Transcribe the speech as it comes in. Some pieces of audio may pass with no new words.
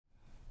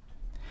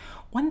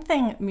One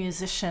thing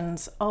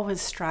musicians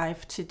always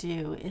strive to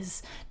do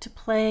is to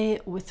play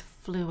with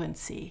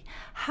fluency.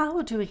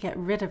 How do we get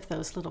rid of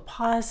those little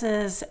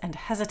pauses and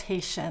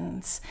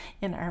hesitations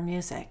in our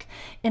music?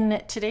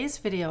 In today's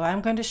video, I'm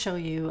going to show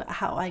you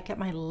how I get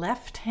my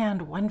left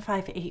hand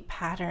 1-5-8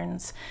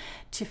 patterns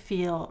to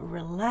feel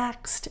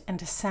relaxed and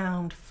to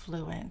sound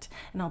fluent.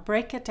 And I'll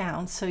break it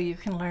down so you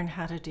can learn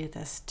how to do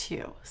this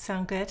too.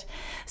 Sound good?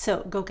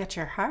 So go get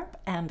your harp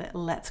and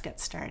let's get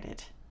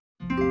started.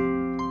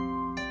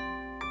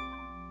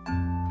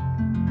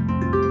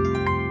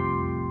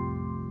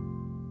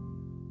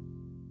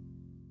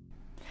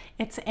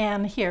 It's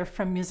Anne here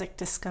from Music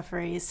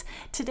Discoveries.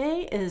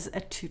 Today is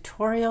a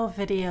tutorial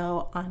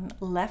video on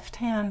left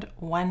hand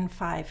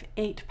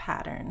 1-5-8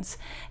 patterns.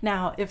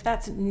 Now, if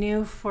that's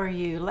new for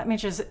you, let me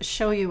just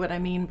show you what I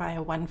mean by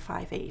a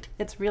 1-5-8.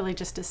 It's really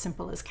just as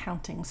simple as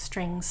counting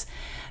strings.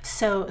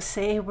 So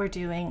say we're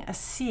doing a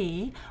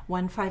C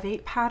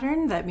 1-5-8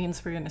 pattern. That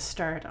means we're going to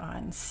start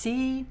on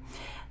C.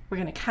 We're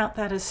going to count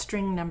that as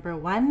string number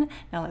 1.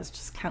 Now let's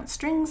just count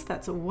strings.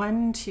 That's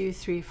 1, 2,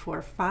 3,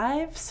 4,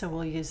 5. So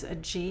we'll use a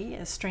G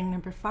as string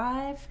number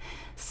 5.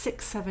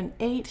 6, 7,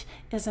 8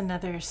 is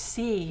another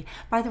C.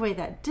 By the way,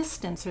 that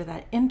distance or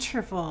that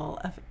interval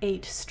of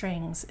 8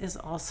 strings is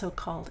also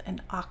called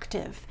an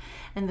octave.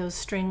 And those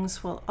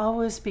strings will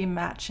always be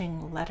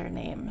matching letter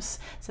names.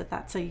 So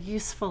that's a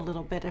useful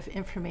little bit of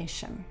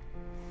information.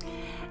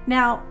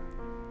 Now,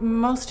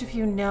 most of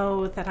you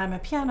know that I'm a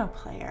piano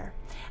player.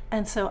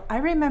 And so I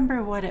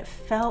remember what it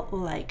felt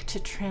like to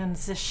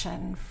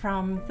transition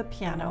from the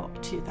piano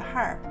to the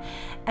harp.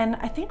 And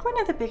I think one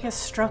of the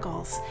biggest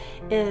struggles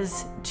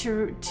is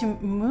to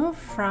move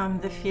from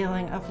the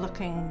feeling of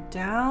looking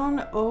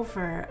down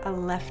over a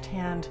left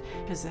hand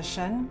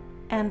position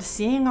and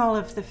seeing all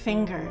of the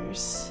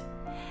fingers.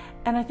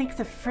 And I think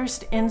the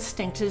first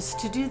instinct is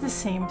to do the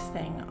same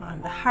thing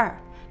on the harp.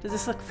 Does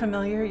this look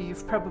familiar?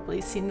 You've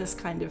probably seen this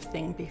kind of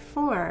thing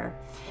before.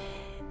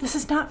 This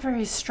is not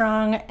very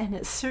strong and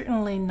it's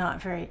certainly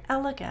not very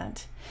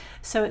elegant.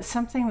 So it's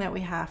something that we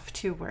have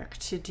to work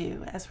to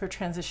do as we're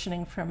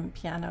transitioning from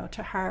piano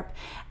to harp.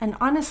 And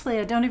honestly,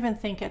 I don't even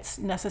think it's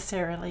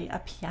necessarily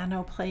a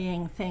piano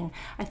playing thing.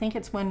 I think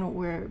it's when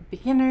we're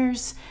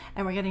beginners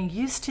and we're getting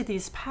used to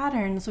these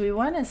patterns, we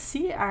want to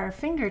see our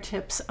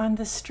fingertips on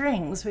the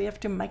strings. We have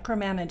to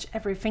micromanage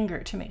every finger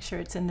to make sure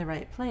it's in the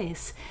right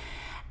place.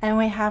 And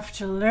we have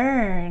to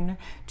learn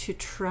to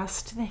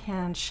trust the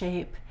hand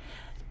shape,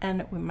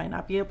 and we might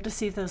not be able to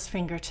see those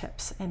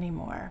fingertips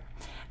anymore.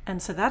 And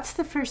so that's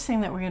the first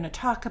thing that we're going to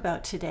talk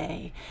about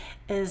today,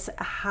 is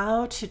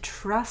how to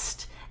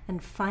trust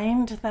and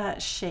find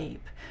that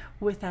shape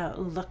without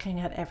looking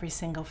at every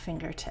single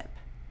fingertip.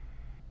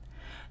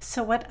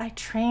 So what I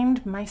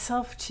trained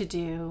myself to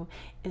do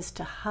is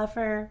to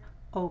hover,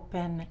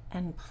 open,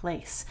 and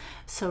place.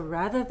 So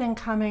rather than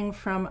coming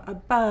from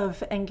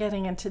above and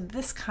getting into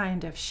this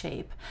kind of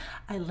shape,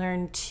 I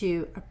learned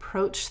to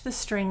approach the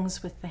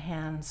strings with the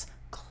hands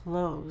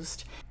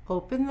closed,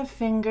 open the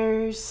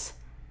fingers,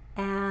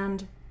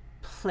 and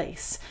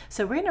place.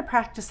 So we're going to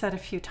practice that a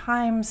few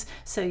times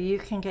so you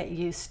can get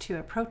used to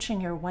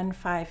approaching your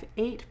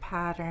 1-5-8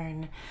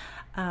 pattern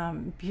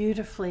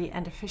beautifully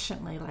and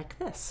efficiently like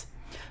this.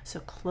 So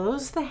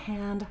close the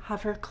hand,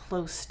 hover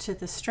close to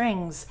the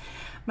strings.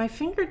 My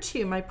finger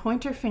too, my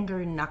pointer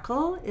finger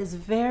knuckle is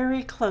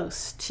very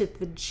close to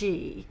the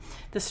G,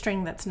 the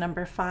string that's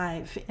number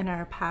 5 in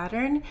our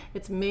pattern.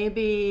 It's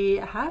maybe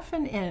 ½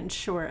 an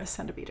inch or a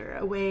centimeter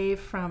away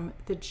from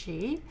the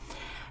G.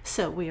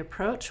 So we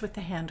approach with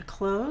the hand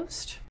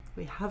closed,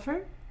 we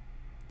hover,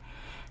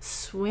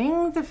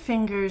 swing the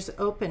fingers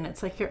open.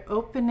 It's like you're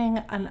opening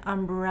an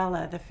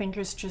umbrella. The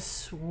fingers just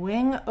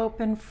swing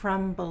open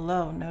from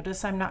below.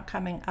 Notice I'm not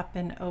coming up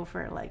and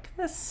over like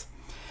this.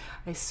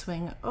 I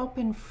swing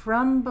open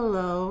from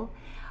below.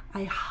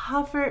 I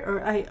hover,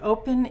 or I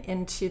open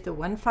into the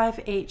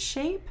 1-5-8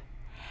 shape,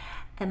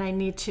 and I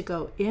need to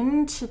go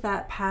into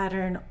that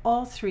pattern,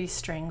 all 3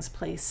 strings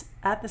placed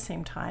at the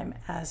same time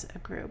as a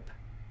group.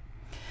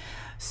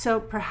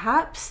 So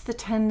perhaps the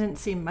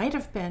tendency might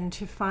have been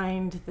to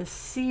find the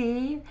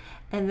C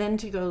and then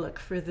to go look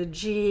for the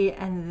G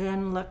and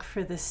then look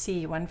for the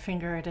C, one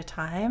finger at a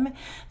time.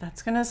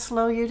 That's going to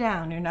slow you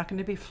down. You're not going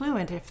to be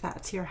fluent if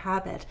that's your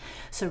habit.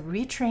 So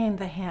retrain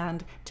the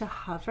hand to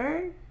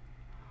hover,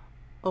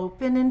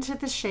 open into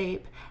the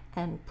shape,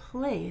 and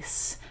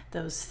place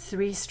those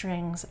 3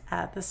 strings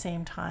at the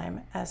same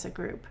time as a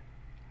group.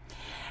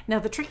 Now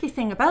the tricky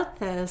thing about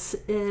this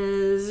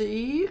is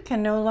you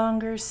can no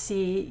longer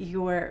see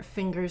your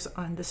fingers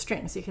on the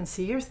strings. You can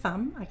see your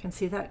thumb, I can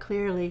see that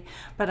clearly,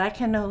 but I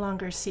can no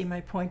longer see my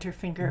pointer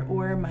finger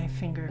or my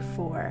finger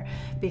 4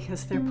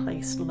 because they're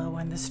placed low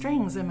on the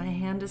strings and my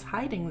hand is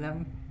hiding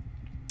them.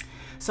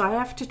 So I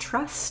have to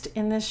trust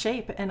in this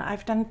shape, and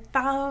I've done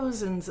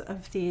thousands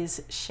of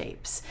these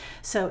shapes.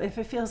 So if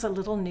it feels a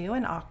little new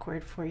and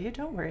awkward for you,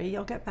 don't worry,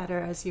 you'll get better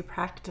as you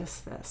practice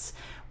this.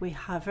 We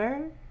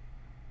hover,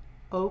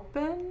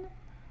 open,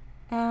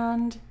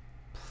 and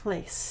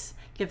place.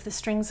 Give the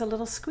strings a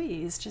little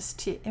squeeze just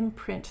to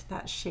imprint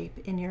that shape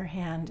in your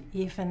hand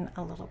even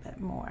a little bit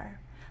more.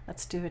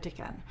 Let's do it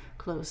again.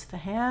 Close the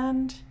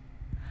hand,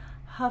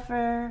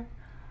 hover,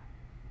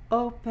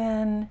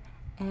 open,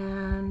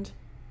 and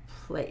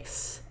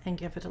place, and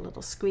give it a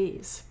little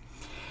squeeze.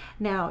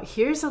 Now,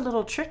 here's a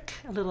little trick,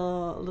 a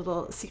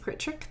little secret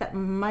trick that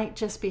might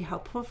just be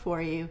helpful for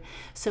you.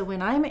 So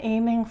when I'm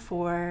aiming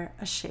for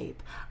a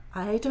shape,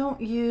 I don't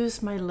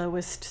use my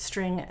lowest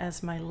string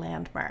as my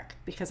landmark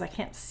because I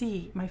can't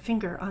see my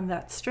finger on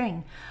that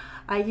string.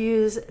 I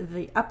use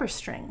the upper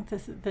string,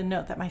 the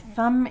note that my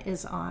thumb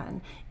is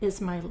on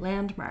is my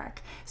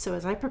landmark. So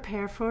as I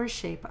prepare for a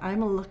shape,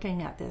 I'm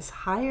looking at this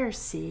higher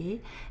C,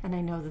 and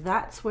I know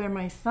that's where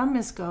my thumb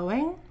is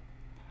going.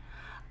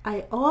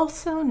 I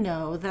also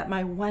know that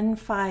my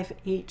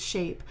 1-5-8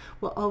 shape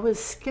will always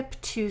skip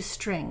 2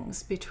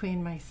 strings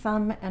between my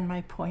thumb and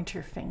my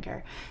pointer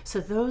finger.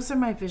 So those are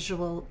my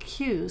visual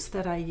cues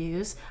that I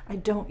use. I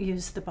don't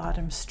use the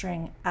bottom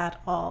string at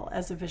all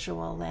as a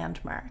visual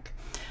landmark.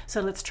 So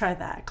let's try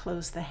that.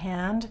 Close the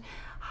hand,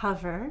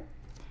 hover.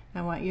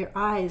 I want your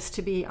eyes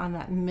to be on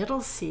that middle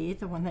C,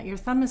 the one that your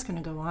thumb is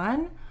going to go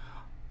on.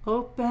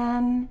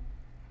 Open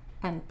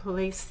and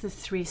place the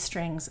 3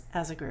 strings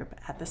as a group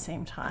at the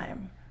same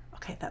time.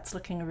 Okay, that's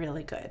looking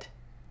really good.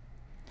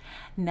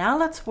 Now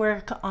let's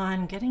work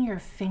on getting your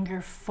finger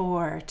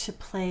 4 to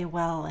play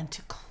well and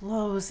to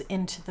close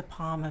into the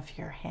palm of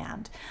your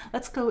hand.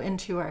 Let's go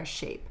into our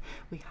shape.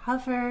 We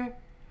hover,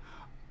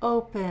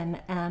 open,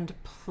 and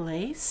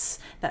place.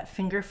 That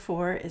finger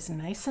 4 is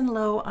nice and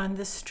low on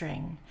the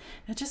string.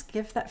 Now just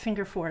give that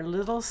finger 4 a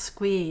little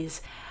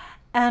squeeze.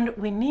 And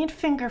we need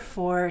finger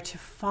 4 to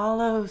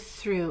follow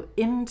through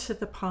into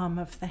the palm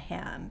of the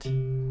hand.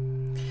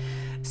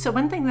 So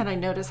one thing that I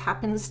notice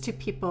happens to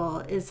people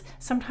is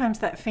sometimes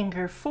that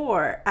finger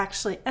 4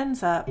 actually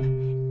ends up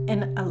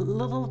in a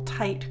little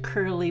tight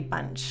curly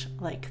bunch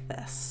like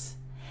this.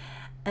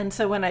 And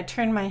so when I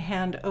turn my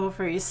hand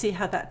over, you see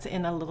how that's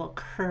in a little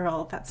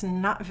curl. That's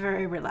not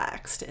very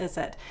relaxed, is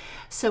it?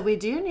 So we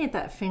do need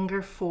that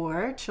finger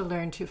 4 to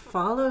learn to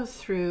follow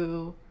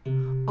through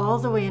all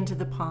the way into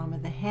the palm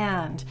of the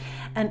hand.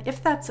 And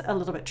if that's a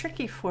little bit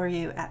tricky for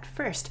you at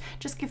first,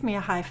 just give me a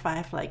high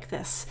five like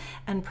this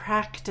and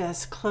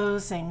practice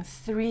closing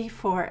 3,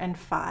 4, and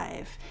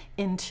 5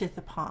 into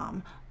the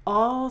palm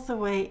all the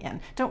way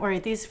in. Don't worry,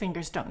 these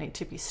fingers don't need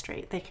to be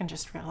straight. They can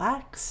just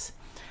relax.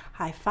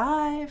 High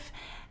five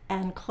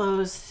and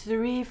close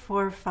 3,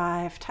 4,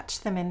 5,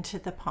 touch them into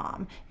the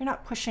palm. You're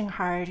not pushing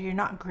hard, you're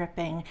not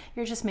gripping,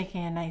 you're just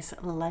making a nice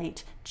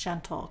light,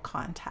 gentle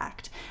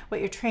contact. What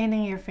you're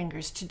training your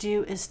fingers to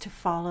do is to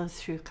follow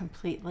through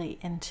completely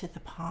into the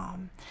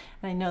palm.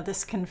 And I know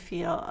this can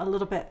feel a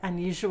little bit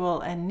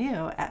unusual and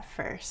new at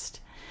first.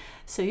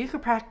 So you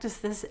could practice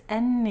this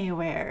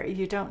anywhere.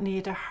 You don't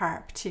need a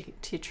harp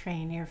to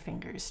train your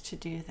fingers to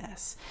do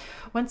this.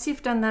 Once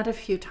you've done that a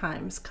few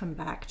times, come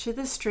back to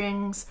the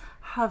strings,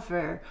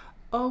 hover,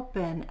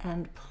 open,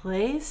 and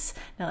place.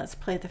 Now let's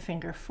play the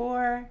finger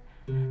 4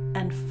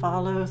 and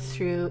follow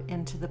through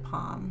into the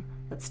palm.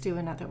 Let's do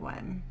another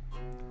one.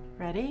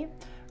 Ready?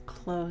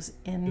 Close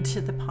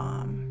into the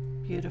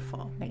palm.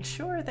 Beautiful. Make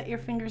sure that your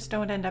fingers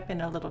don't end up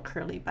in a little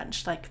curly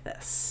bunch like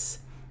this.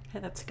 Okay,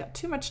 that's got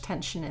too much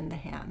tension in the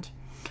hand.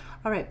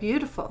 All right,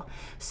 beautiful.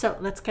 So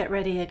let's get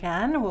ready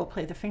again. We'll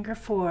play the finger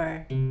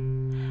 4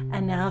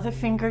 and now the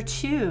finger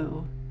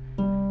 2.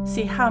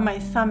 See how my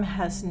thumb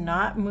has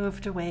not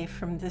moved away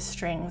from the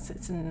strings.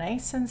 It's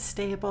nice and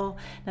stable.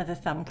 Now the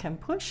thumb can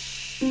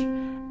push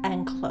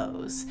and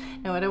close.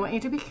 Now what I want you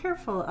to be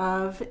careful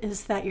of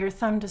is that your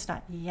thumb does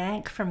not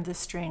yank from the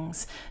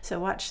strings. So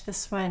watch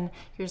this one.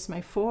 Here's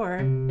my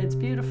 4. It's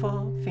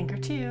beautiful. Finger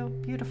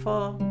 2,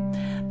 beautiful.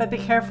 But be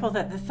careful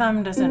that the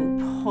thumb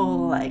doesn't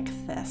pull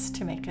like this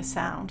to make a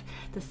sound.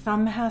 The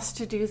thumb has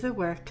to do the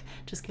work.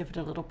 Just give it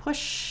a little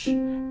push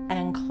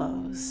and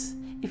close.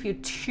 If you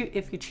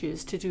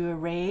choose to do a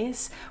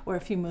raise or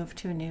if you move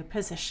to a new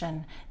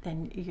position,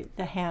 then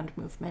the hand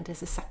movement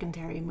is a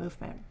secondary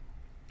movement.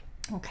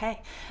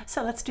 Okay,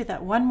 so let's do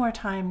that one more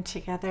time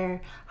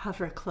together.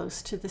 Hover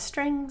close to the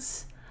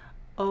strings,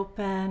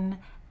 open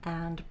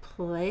and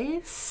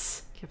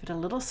place. Give it a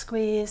little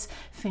squeeze.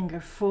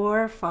 Finger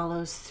 4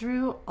 follows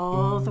through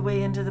all the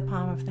way into the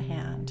palm of the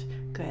hand.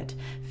 Good.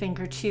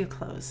 Finger 2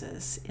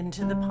 closes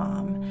into the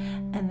palm,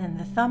 and then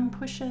the thumb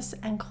pushes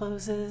and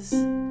closes.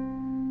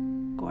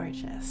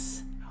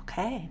 Gorgeous.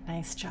 Okay,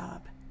 nice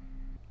job.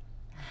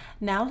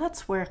 Now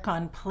let's work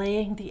on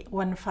playing the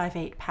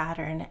 1-5-8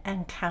 pattern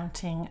and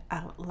counting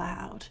out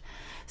loud.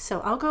 So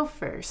I'll go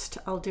first.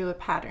 I'll do a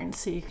pattern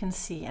so you can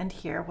see and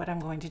hear what I'm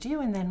going to do,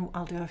 and then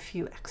I'll do a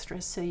few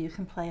extras so you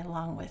can play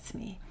along with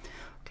me.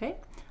 Okay,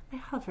 I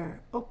hover,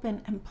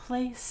 open and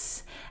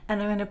place,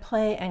 and I'm going to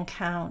play and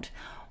count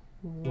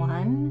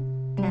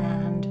 1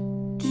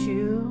 and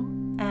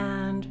 2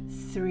 and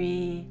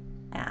 3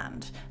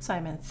 and. So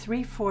I'm in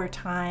 3/4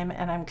 time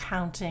and I'm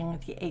counting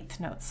the 8th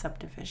note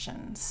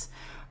subdivisions.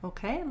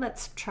 Okay,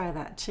 let's try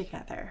that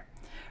together.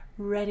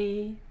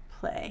 Ready,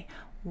 play.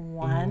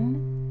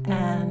 1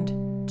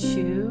 and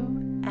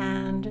 2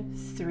 and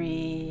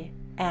 3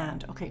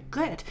 and. Okay,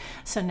 good.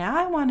 So now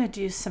I want to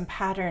do some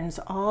patterns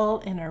all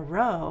in a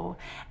row,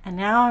 and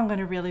now I'm going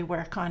to really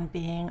work on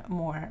being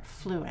more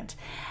fluent.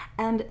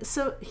 And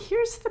so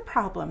here's the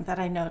problem that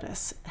I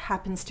notice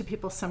happens to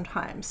people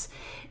sometimes,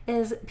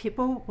 is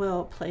people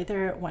will play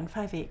their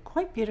 1-5-8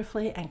 quite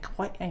beautifully and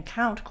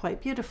count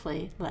quite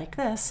beautifully like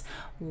this: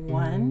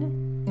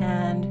 1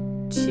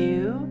 and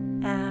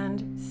 2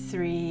 and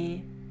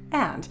 3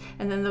 and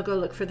then they'll go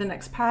look for the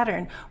next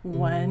pattern: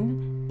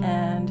 1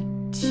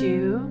 and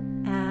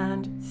 2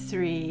 and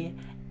 3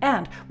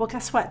 and. Well,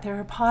 guess what? There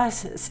are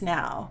pauses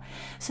now.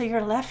 So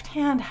your left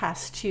hand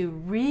has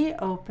to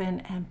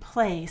reopen and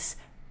place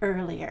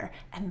earlier,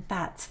 and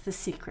that's the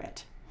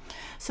secret.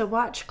 So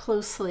watch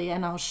closely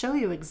and I'll show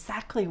you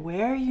exactly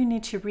where you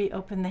need to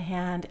reopen the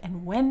hand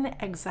and when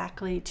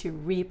exactly to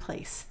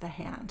replace the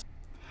hand.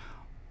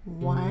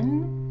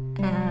 1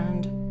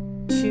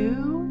 and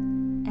 2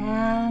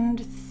 and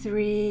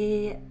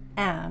 3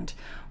 and.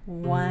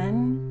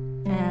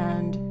 1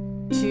 and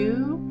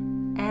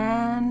 2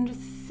 and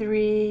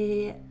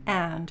 3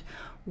 and.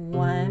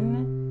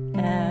 1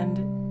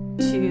 and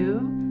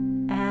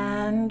 2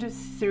 and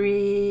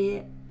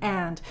 3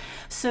 and.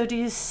 So do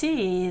you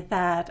see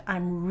that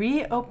I'm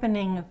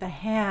reopening the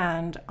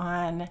hand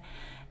on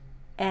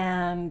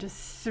and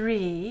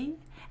 3,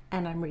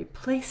 and I'm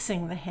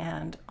replacing the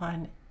hand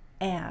on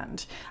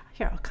and.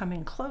 Here, I'll come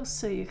in close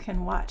so you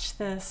can watch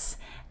this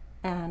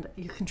and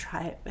you can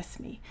try it with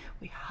me.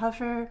 We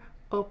hover,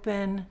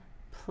 open,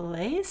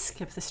 place,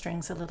 give the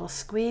strings a little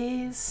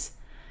squeeze.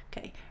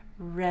 Okay,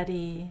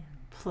 ready,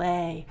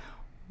 play.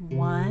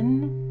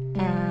 1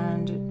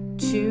 and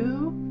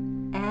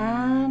 2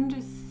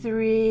 and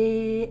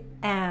 3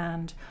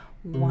 and.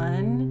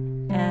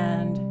 1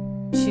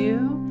 and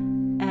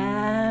 2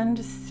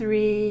 and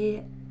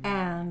 3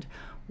 and.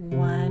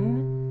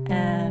 1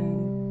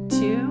 and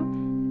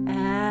 2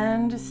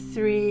 and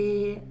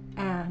 3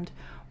 and.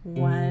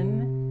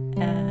 1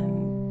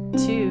 and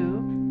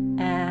 2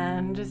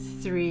 and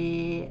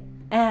 3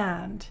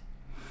 and.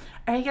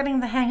 Are you getting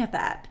the hang of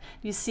that?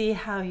 You see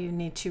how you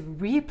need to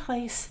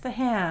replace the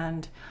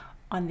hand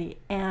on the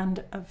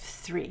and of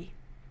 3,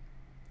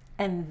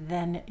 and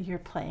then your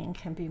playing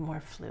can be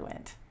more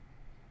fluent.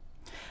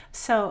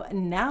 So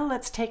now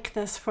let's take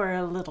this for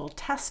a little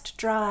test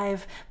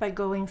drive by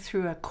going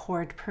through a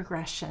chord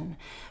progression.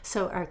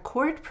 So our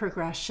chord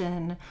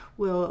progression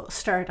will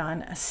start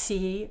on a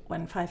C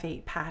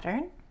 1-5-8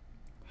 pattern.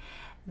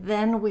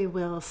 Then we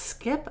will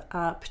skip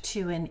up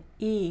to an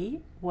E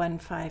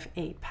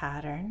 1-5-8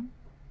 pattern.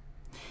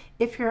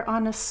 If you're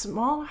on a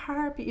small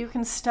harp, you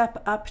can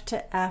step up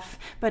to F,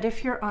 but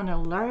if you're on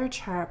a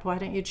large harp, why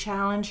don't you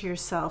challenge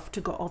yourself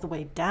to go all the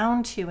way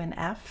down to an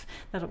F?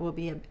 That will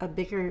be a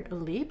bigger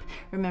leap.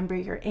 Remember,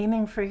 you're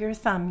aiming for your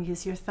thumb.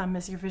 Use your thumb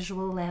as your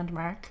visual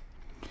landmark.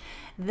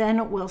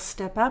 Then we'll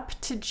step up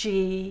to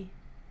G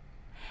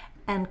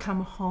and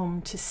come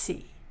home to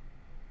C.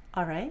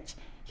 All right?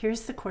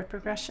 Here's the chord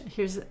progression.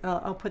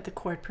 I'll put the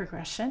chord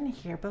progression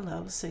here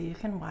below so you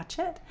can watch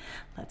it.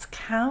 Let's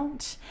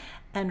count.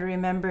 And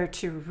remember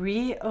to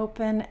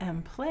reopen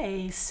and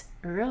place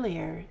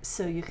earlier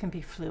so you can be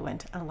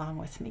fluent along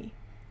with me.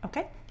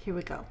 Okay, here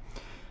we go.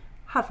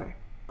 Hover,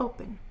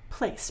 open,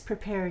 place,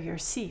 prepare your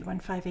C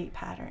 1-5-8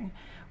 pattern.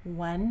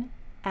 1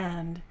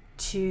 and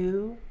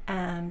 2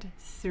 and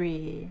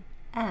 3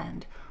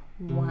 and.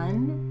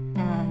 1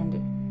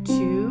 and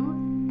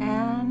 2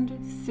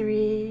 and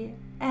 3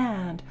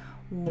 and.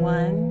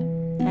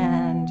 1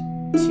 and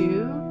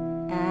 2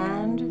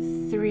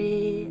 and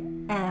 3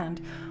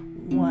 and.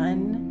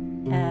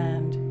 1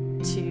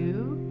 and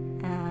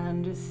 2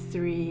 and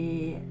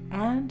 3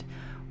 and.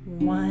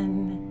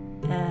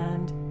 1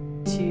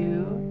 and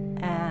 2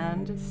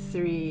 and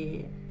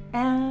 3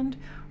 and.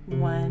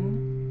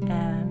 1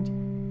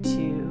 and 2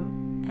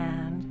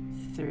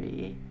 and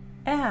 3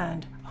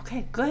 and.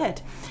 Okay,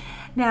 good.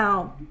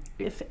 Now,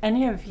 if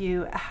any of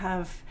you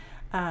have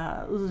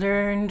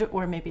learned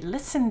or maybe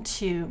listened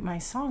to my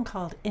song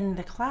called In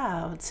the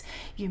Clouds,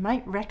 you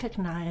might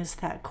recognize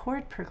that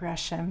chord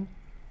progression.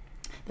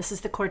 This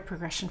is the chord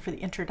progression for the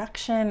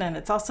introduction, and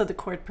it's also the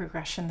chord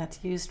progression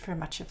that's used for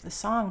much of the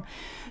song.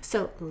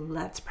 So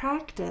let's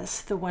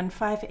practice the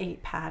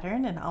 1-5-8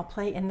 pattern, and I'll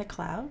play In the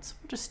Clouds.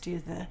 We'll just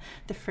do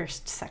the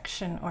first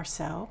section or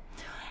so.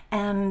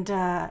 And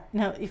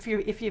now, if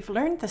you've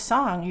learned the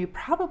song, you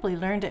probably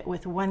learned it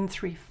with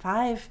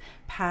 1-3-5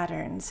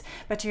 patterns.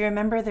 But do you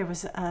remember there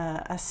was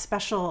a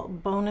special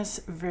bonus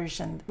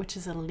version, which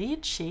is a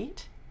lead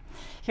sheet?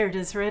 Here it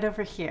is, right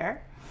over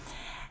here.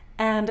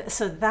 And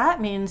so that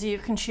means you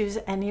can choose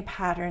any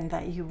pattern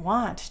that you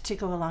want to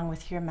go along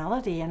with your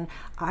melody. And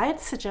I'd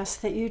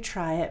suggest that you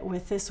try it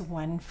with this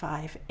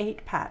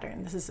 1-5-8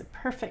 pattern. This is a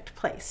perfect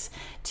place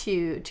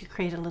to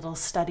create a little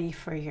study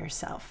for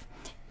yourself.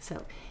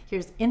 So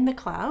here's In the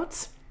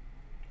Clouds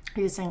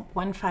using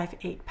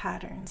 1-5-8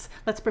 patterns.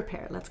 Let's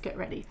prepare, let's get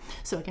ready.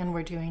 So again,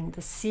 we're doing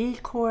the C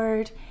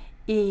chord,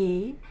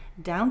 E,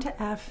 down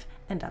to F,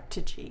 and up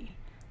to G.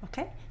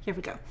 Okay, here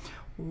we go.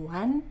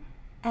 1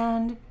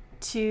 and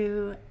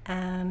 2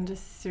 and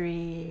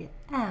 3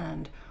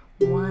 and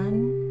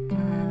 1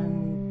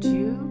 and 2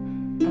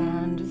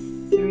 and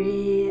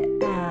 3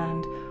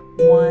 and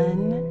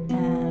 1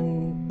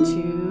 and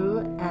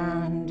 2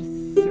 and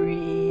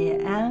 3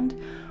 and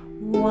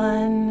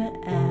 1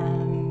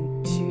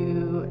 and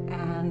 2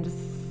 and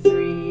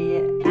 3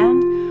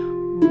 and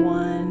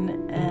 1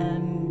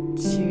 and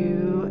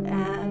 2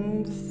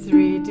 and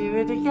 3. Do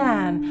it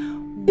again.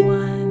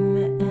 1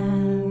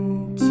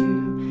 and 2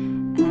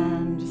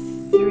 and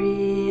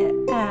 3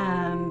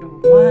 and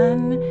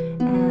 1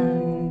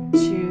 and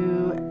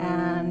 2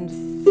 and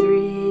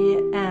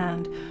 3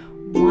 and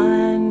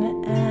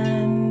 1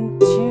 and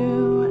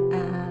 2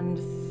 and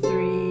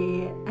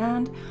 3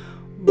 and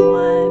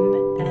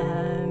 1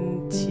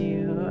 and 2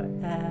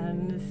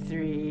 and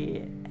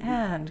 3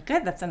 and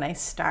good. That's a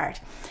nice start.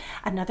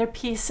 Another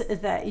piece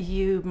that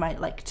you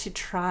might like to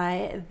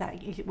try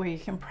where you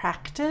can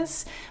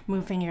practice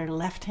moving your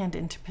left hand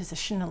into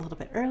position a little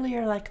bit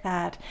earlier like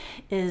that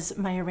is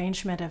my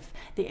arrangement of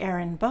the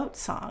Arran Boat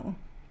Song.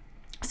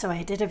 So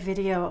I did a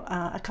video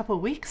a couple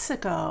weeks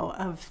ago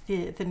of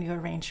the new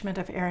arrangement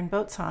of Arran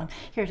Boat Song.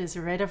 Here it is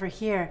right over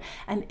here.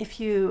 And if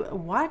you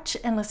watch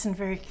and listen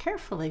very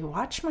carefully,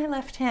 watch my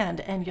left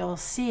hand and you'll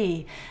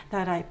see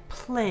that I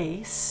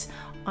place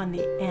on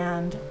the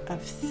and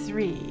of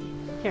 3.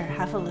 Here,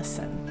 have a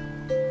listen.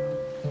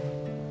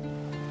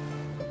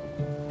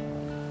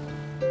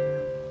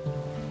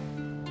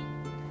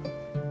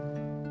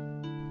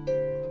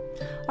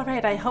 All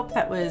right, I hope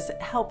that was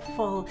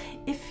helpful.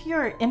 If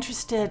you're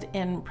interested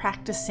in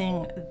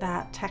practicing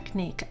that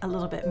technique a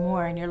little bit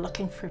more and you're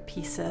looking for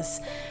pieces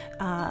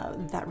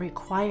that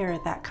require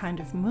that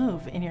kind of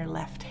move in your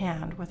left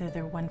hand, whether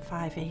they're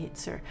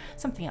 1/5/8 or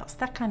something else,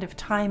 that kind of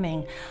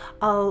timing,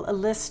 I'll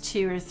list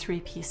 2 or 3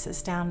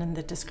 pieces down in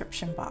the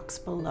description box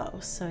below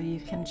so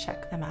you can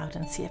check them out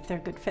and see if they're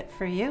a good fit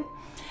for you.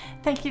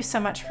 Thank you so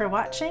much for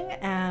watching,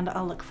 and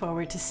I'll look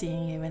forward to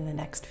seeing you in the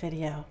next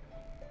video.